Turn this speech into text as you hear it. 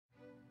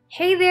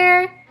Hey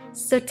there!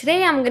 So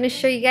today I'm going to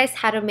show you guys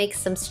how to make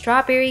some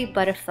strawberry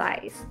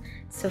butterflies.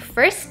 So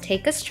first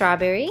take a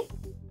strawberry,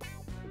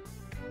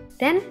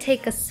 then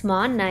take a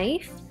small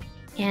knife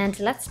and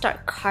let's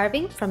start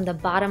carving from the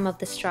bottom of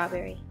the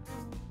strawberry.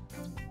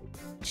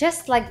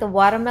 Just like the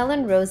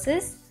watermelon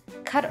roses,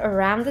 cut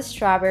around the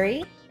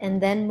strawberry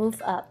and then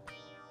move up.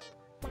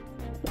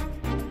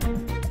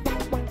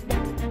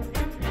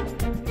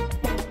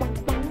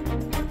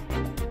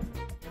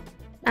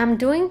 I'm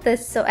doing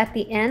this so at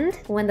the end,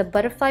 when the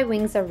butterfly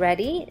wings are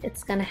ready,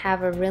 it's going to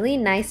have a really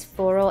nice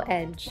floral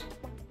edge.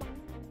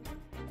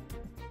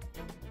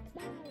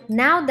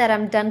 Now that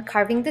I'm done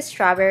carving the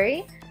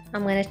strawberry,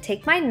 I'm going to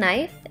take my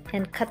knife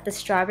and cut the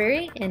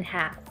strawberry in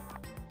half.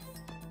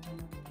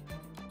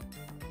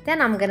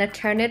 Then I'm going to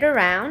turn it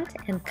around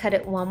and cut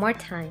it one more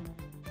time.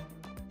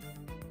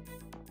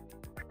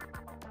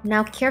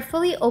 Now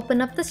carefully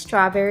open up the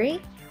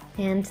strawberry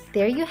and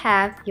there you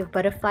have your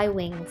butterfly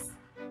wings.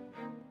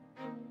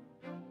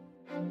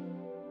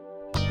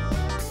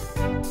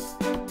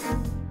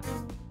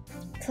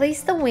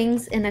 Place the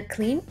wings in a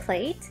clean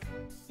plate,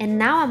 and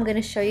now I'm going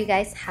to show you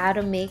guys how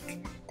to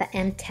make the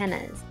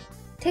antennas.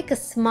 Take a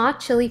small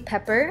chili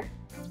pepper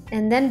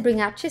and then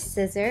bring out your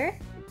scissor,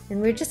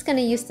 and we're just going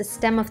to use the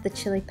stem of the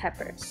chili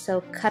pepper.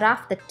 So cut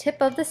off the tip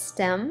of the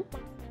stem,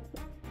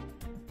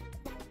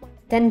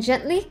 then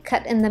gently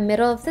cut in the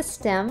middle of the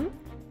stem,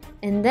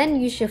 and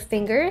then use your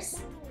fingers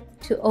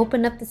to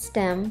open up the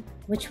stem,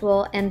 which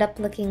will end up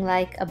looking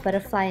like a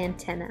butterfly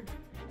antenna.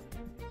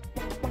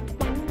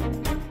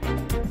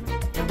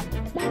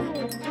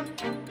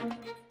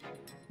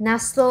 Now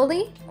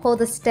slowly pull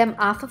the stem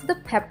off of the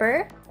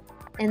pepper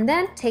and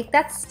then take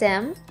that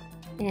stem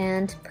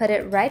and put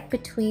it right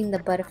between the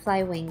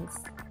butterfly wings.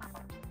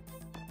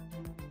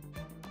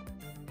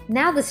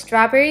 Now the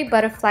strawberry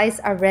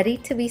butterflies are ready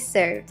to be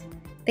served.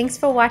 Thanks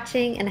for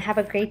watching and have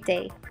a great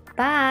day.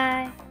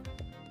 Bye!